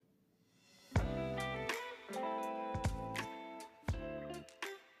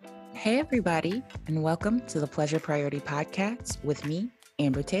Hey, everybody, and welcome to the Pleasure Priority Podcast with me,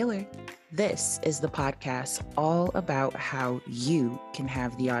 Amber Taylor. This is the podcast all about how you can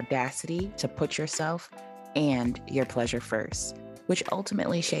have the audacity to put yourself and your pleasure first, which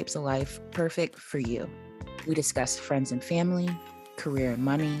ultimately shapes a life perfect for you. We discuss friends and family, career and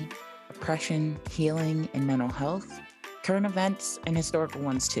money, oppression, healing, and mental health, current events, and historical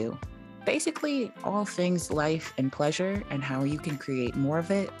ones too. Basically, all things life and pleasure and how you can create more of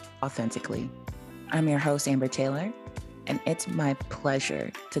it authentically. I'm your host, Amber Taylor, and it's my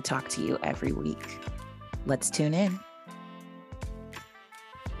pleasure to talk to you every week. Let's tune in.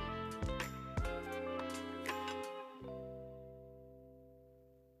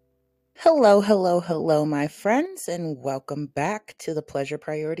 Hello, my friends, and welcome back to the Pleasure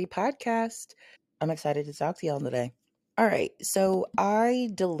Priority Podcast. I'm excited to talk to y'all today. All right, so I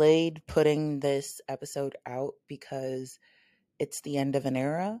delayed putting this episode out because it's the end of an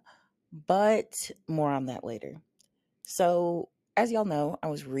era, but more on that later. So, as y'all know, I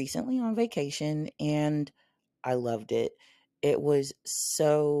was recently on vacation and I loved it. It was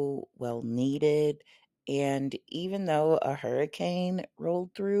so well needed. And even though a hurricane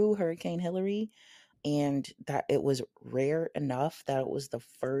rolled through, Hurricane Hillary, and that it was rare enough that it was the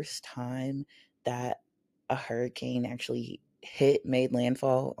first time that a hurricane actually made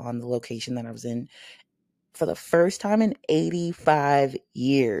landfall on the location that I was in for the first time in 85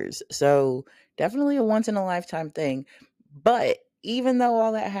 years. So definitely a once in a lifetime thing. But even though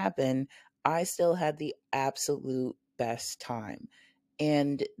all that happened, I still had the absolute best time.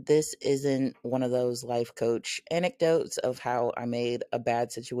 And this isn't one of those life coach anecdotes of how I made a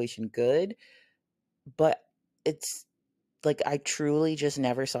bad situation good, but it's like I truly just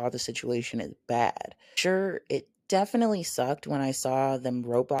never saw the situation as bad. Sure, it definitely sucked when I saw them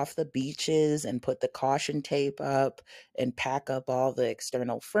rope off the beaches and put the caution tape up and pack up all the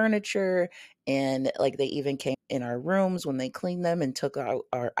external furniture. And like they even came in our rooms when they cleaned them and took out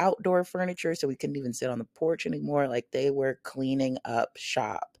our outdoor furniture so we couldn't even sit on the porch anymore. Like they were cleaning up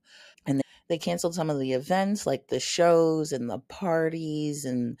shop. And they canceled some of the events like the shows and the parties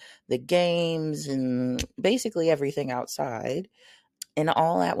and the games and basically everything outside. And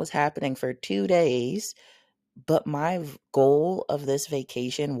all that was happening for 2 days. But my goal of this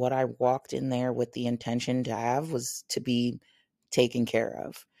vacation, what I walked in there with the intention to have, was to be taken care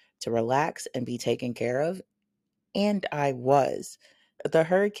of, to relax and be taken care of. And I was. The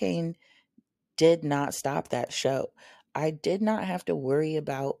hurricane did not stop that show. I did not have to worry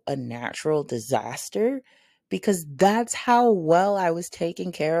about a natural disaster because that's how well I was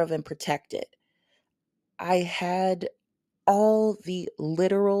taken care of and protected. I had all the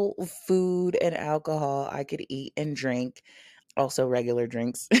literal food and alcohol I could eat and drink, also regular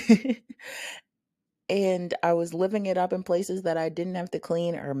drinks. And I was living it up in places that I didn't have to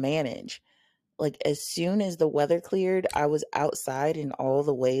clean or manage. Like as soon as the weather cleared, I was outside in all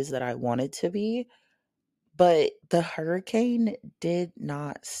the ways that I wanted to be. But the hurricane did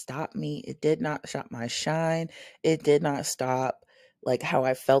not stop me. It did not stop my shine. It did not stop like how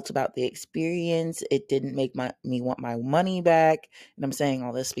I felt about the experience. It didn't make me want my money back. And I'm saying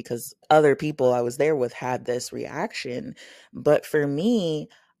all this because other people I was there with had this reaction. But for me,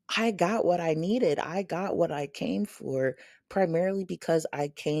 I got what I needed. I got what I came for, primarily because I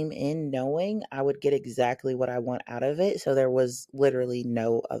came in knowing I would get exactly what I want out of it. So there was literally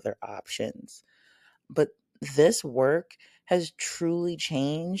no other options. But this work has truly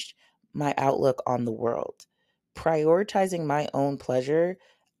changed my outlook on the world. Prioritizing my own pleasure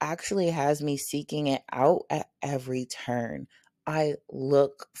actually has me seeking it out at every turn. I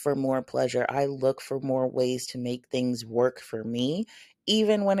look for more pleasure. I look for more ways to make things work for me,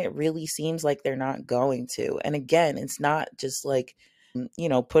 even when it really seems like they're not going to. And again, it's not just like,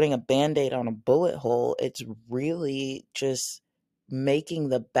 putting a band aid on a bullet hole. It's really just making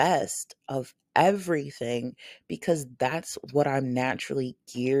the best of everything because that's what I'm naturally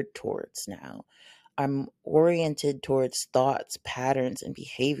geared towards now. I'm oriented towards thoughts, patterns, and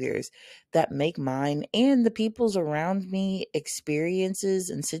behaviors that make mine and the people's around me experiences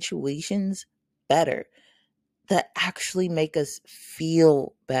and situations better, that actually make us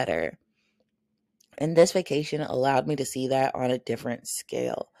feel better. And this vacation allowed me to see that on a different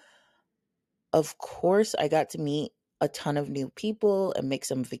scale. Of course, I got to meet a ton of new people and make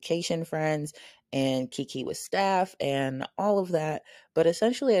some vacation friends and kiki with staff and all of that. But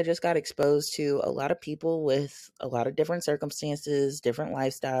essentially, I just got exposed to a lot of people with a lot of different circumstances, different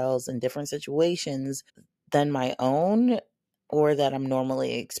lifestyles, and different situations than my own or that I'm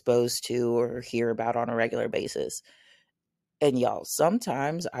normally exposed to or hear about on a regular basis. And y'all,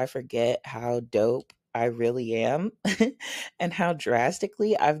 sometimes I forget how dope I really am and how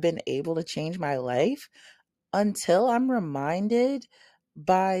drastically I've been able to change my life until I'm reminded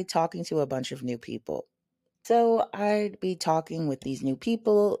by talking to a bunch of new people. So I'd be talking with these new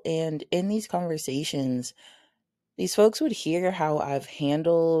people, and in these conversations, these folks would hear how I've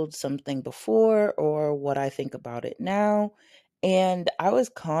handled something before or what I think about it now. And I was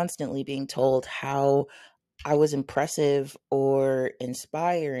constantly being told how I was impressive or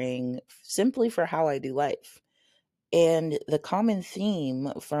inspiring simply for how I do life. And the common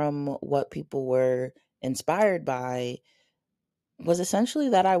theme from what people were inspired by was essentially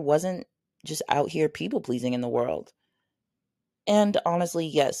that I wasn't just out here people pleasing in the world. And honestly,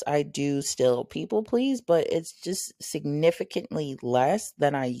 yes, I do still people please, but it's just significantly less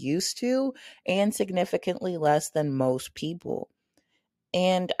than I used to and significantly less than most people.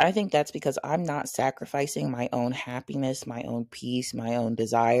 And I think that's because I'm not sacrificing my own happiness, my own peace, my own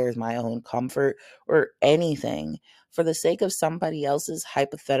desires, my own comfort, or anything for the sake of somebody else's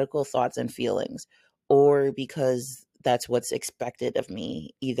hypothetical thoughts and feelings, or because that's what's expected of me,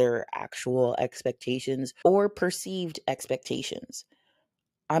 either actual expectations or perceived expectations.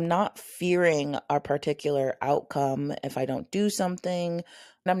 I'm not fearing a particular outcome if I don't do something.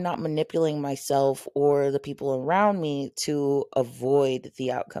 And I'm not manipulating myself or the people around me to avoid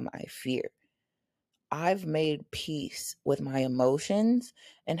the outcome I fear. I've made peace with my emotions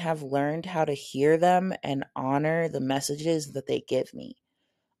and have learned how to hear them and honor the messages that they give me.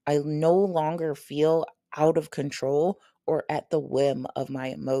 I no longer feel out of control or at the whim of my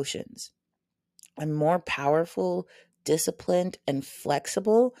emotions. I'm more powerful, disciplined, and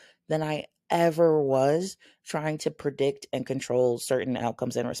flexible than I ever was trying to predict and control certain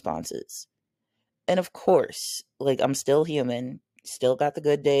outcomes and responses. And of course, like I'm still human, still got the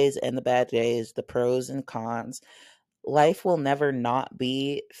good days and the bad days, the pros and cons. Life will never not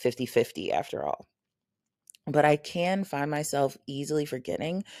be 50-50 after all. But I can find myself easily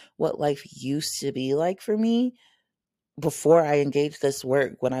forgetting what life used to be like for me before I engaged this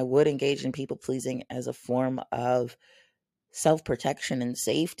work, when I would engage in people pleasing as a form of self protection and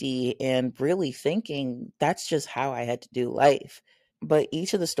safety, and really thinking that's just how I had to do life. But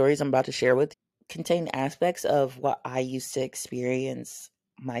each of the stories I'm about to share with contain aspects of what I used to experience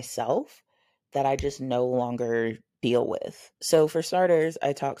myself that I just no longer deal with. So, for starters,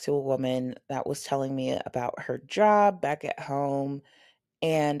 I talked to a woman that was telling me about her job back at home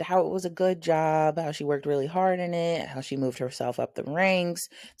and how it was a good job, how she worked really hard in it, how she moved herself up the ranks.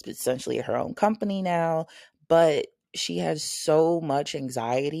 It's essentially her own company now, but she has so much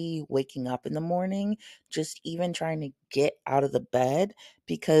anxiety waking up in the morning, just even trying to get out of the bed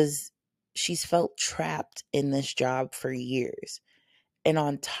because she's felt trapped in this job for years. And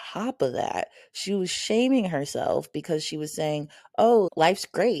on top of that, she was shaming herself because she was saying, "Oh, life's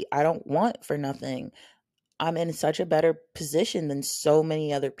great. I don't want for nothing. I'm in such a better position than so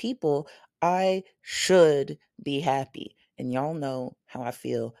many other people. I should be happy." And y'all know how I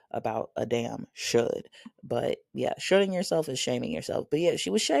feel about a damn should. But yeah, shoulding yourself is shaming yourself. But yeah,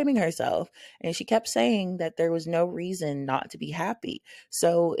 she was shaming herself and she kept saying that there was no reason not to be happy.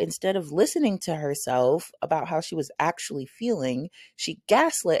 So instead of listening to herself about how she was actually feeling, she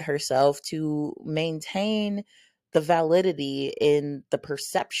gaslit herself to maintain the validity in the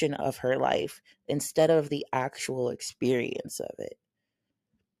perception of her life instead of the actual experience of it.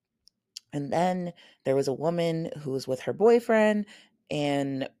 And then there was a woman who was with her boyfriend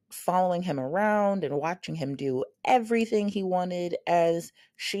and following him around and watching him do everything he wanted as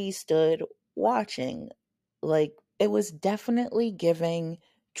she stood watching. Like, it was definitely giving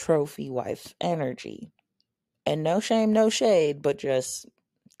trophy wife energy. And no shame, no shade, but just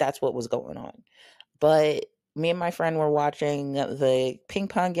that's what was going on. But me and my friend were watching the ping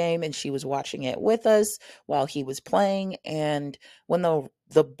pong game and she was watching it with us while he was playing. And when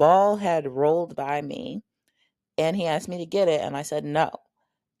the ball had rolled by me and he asked me to get it and I said no.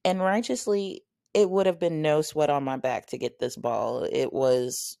 And righteously, it would have been no sweat on my back to get this ball. It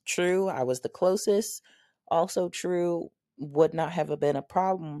was true. I was the closest. Also true, would not have been a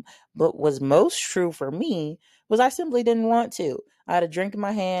problem. But was most true for me was I simply didn't want to. I had a drink in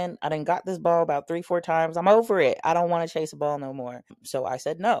my hand. I done got this ball about 3-4 times. I'm over it. I don't want to chase a ball no more. So I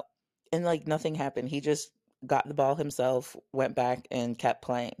said no. And like nothing happened. He just got the ball himself, went back and kept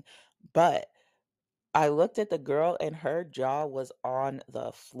playing. But I looked at the girl and her jaw was on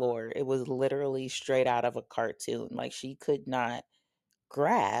the floor. It was literally straight out of a cartoon. Like she could not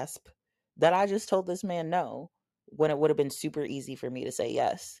grasp that I just told this man no when it would have been super easy for me to say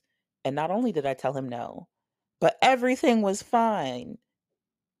yes. And not only did I tell him no, but everything was fine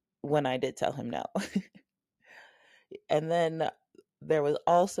when I did tell him no. And then there was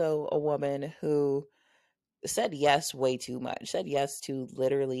also a woman who said yes way too much, said yes to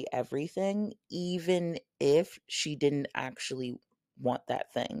literally everything, even if she didn't actually want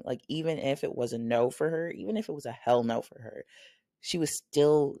that thing. Like, even if it was a no for her, even if it was a hell no for her, she was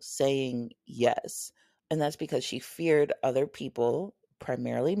still saying yes. And that's because she feared other people,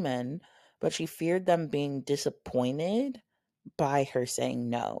 primarily men, but she feared them being disappointed by her saying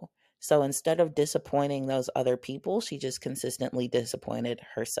no. So instead of disappointing those other people, she just consistently disappointed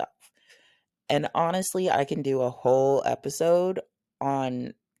herself. And honestly, I can do a whole episode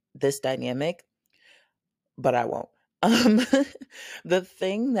on this dynamic, but I won't. Um, the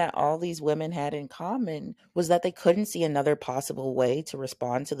thing that all these women had in common was that they couldn't see another possible way to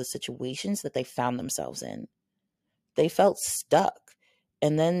respond to the situations that they found themselves in. They felt stuck.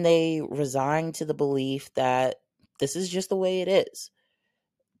 And then they resigned to the belief that this is just the way it is.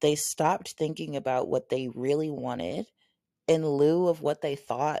 They stopped thinking about what they really wanted in lieu of what they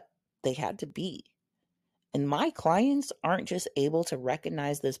thought they had to be. And my clients aren't just able to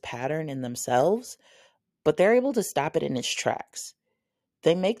recognize this pattern in themselves, but they're able to stop it in its tracks.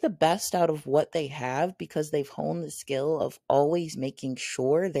 They make the best out of what they have because they've honed the skill of always making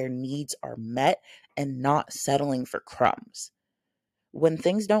sure their needs are met and not settling for crumbs. When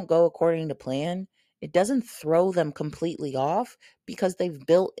things don't go according to plan, it doesn't throw them completely off because they've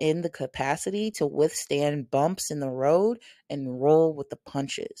built in the capacity to withstand bumps in the road and roll with the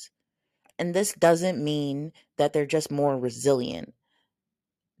punches. And this doesn't mean that they're just more resilient.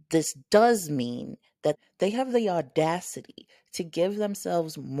 This does mean that they have the audacity to give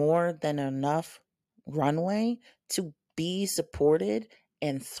themselves more than enough runway to be supported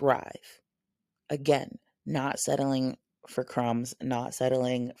and thrive. Again, not settling for crumbs, not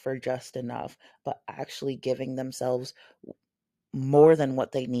settling for just enough, but actually giving themselves more than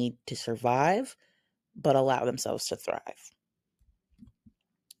what they need to survive, but allow themselves to thrive.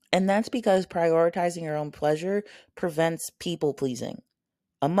 And that's because prioritizing your own pleasure prevents people pleasing,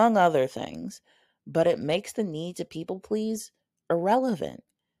 among other things, but it makes the need to people please irrelevant.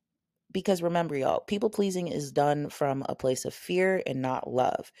 Because remember, y'all, people pleasing is done from a place of fear and not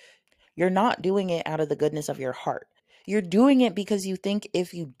love. You're not doing it out of the goodness of your heart. You're doing it because you think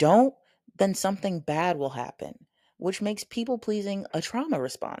if you don't, then something bad will happen, which makes people pleasing a trauma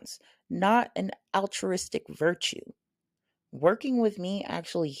response, not an altruistic virtue. Working with me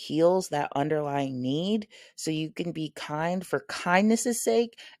actually heals that underlying need so you can be kind for kindness'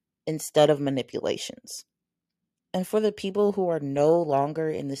 sake instead of manipulations. And for the people who are no longer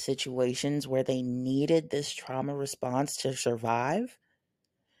in the situations where they needed this trauma response to survive,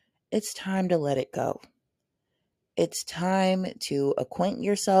 it's time to let it go. It's time to acquaint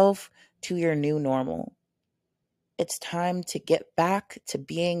yourself to your new normal. It's time to get back to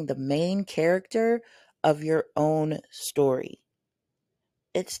being the main character of your own story.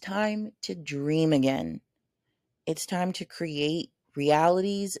 It's time to dream again. It's time to create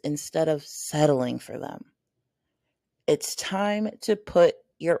realities instead of settling for them. It's time to put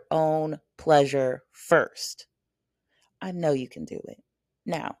your own pleasure first. I know you can do it.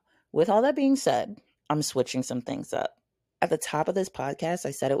 Now, with all that being said, I'm switching some things up. At the top of this podcast,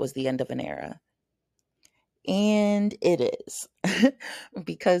 I said it was the end of an era. And it is.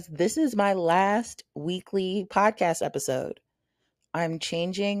 Because this is my last weekly podcast episode. I'm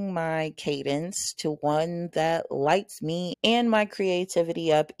changing my cadence to one that lights me and my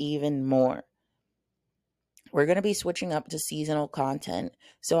creativity up even more. We're going to be switching up to seasonal content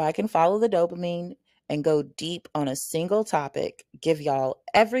so I can follow the dopamine and go deep on a single topic, give y'all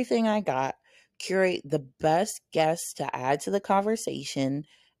everything I got, curate the best guests to add to the conversation,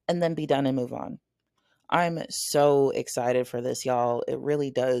 and then be done and move on. I'm so excited for this, y'all. It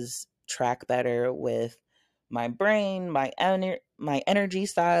really does track better with my brain, my energy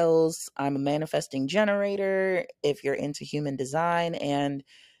styles. I'm a manifesting generator if you're into human design, and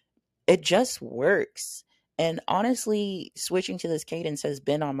it just works. And honestly, switching to this cadence has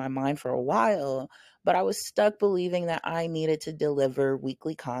been on my mind for a while, but I was stuck believing that I needed to deliver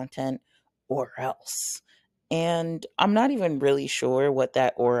weekly content or else. And I'm not even really sure what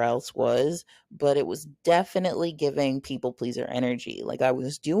that or else was, but it was definitely giving people pleaser energy. Like, I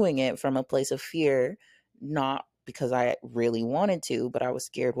was doing it from a place of fear, not because I really wanted to, but I was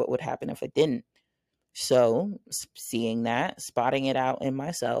scared what would happen if I didn't. So, seeing that, spotting it out in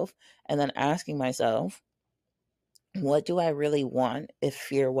myself, and then asking myself, what do I really want if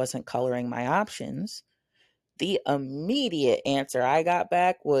fear wasn't coloring my options? The immediate answer I got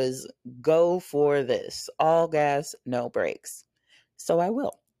back was go for this. All gas, no brakes. So I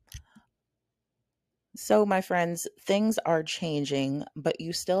will. So, my friends, things are changing, but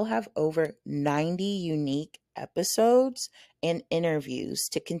you still have over 90 unique episodes and interviews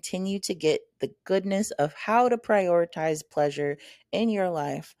to continue to get the goodness of how to prioritize pleasure in your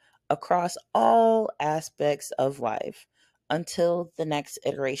life across all aspects of life until the next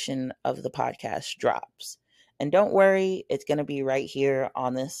iteration of the podcast drops. And don't worry, it's going to be right here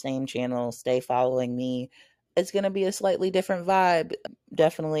on this same channel. Stay following me. It's going to be a slightly different vibe,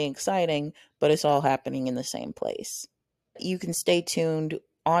 definitely exciting, but it's all happening in the same place. You can stay tuned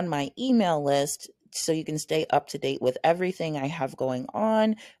on my email list so you can stay up to date with everything I have going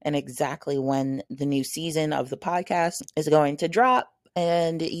on and exactly when the new season of the podcast is going to drop.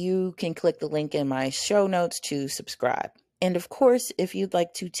 And you can click the link in my show notes to subscribe. And of course, if you'd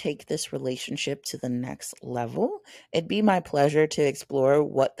like to take this relationship to the next level, it'd be my pleasure to explore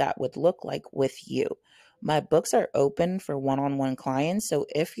what that would look like with you. My books are open for one-on-one clients, so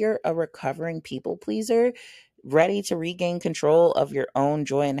if you're a recovering people pleaser, ready to regain control of your own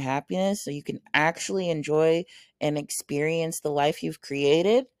joy and happiness so you can actually enjoy and experience the life you've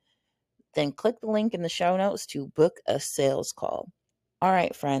created, then click the link in the show notes to book a sales call. All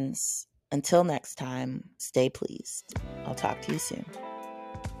right, friends, until next time, stay pleased. I'll talk to you soon.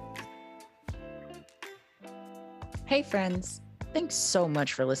 Hey, friends. Thanks so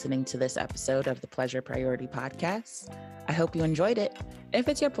much for listening to this episode of the Pleasure Priority Podcast. I hope you enjoyed it. If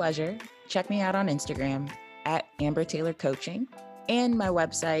it's your pleasure, check me out on Instagram at Amber Taylor Coaching and my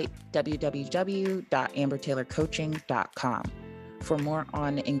website, www.ambertaylorcoaching.com, for more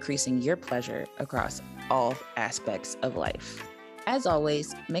on increasing your pleasure across all aspects of life. As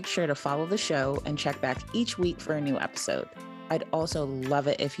always, make sure to follow the show and check back each week for a new episode. I'd also love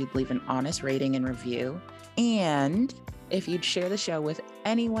it if you'd leave an honest rating and review, and if you'd share the show with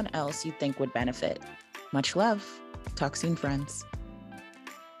anyone else you think would benefit. Much love. Talk soon, friends.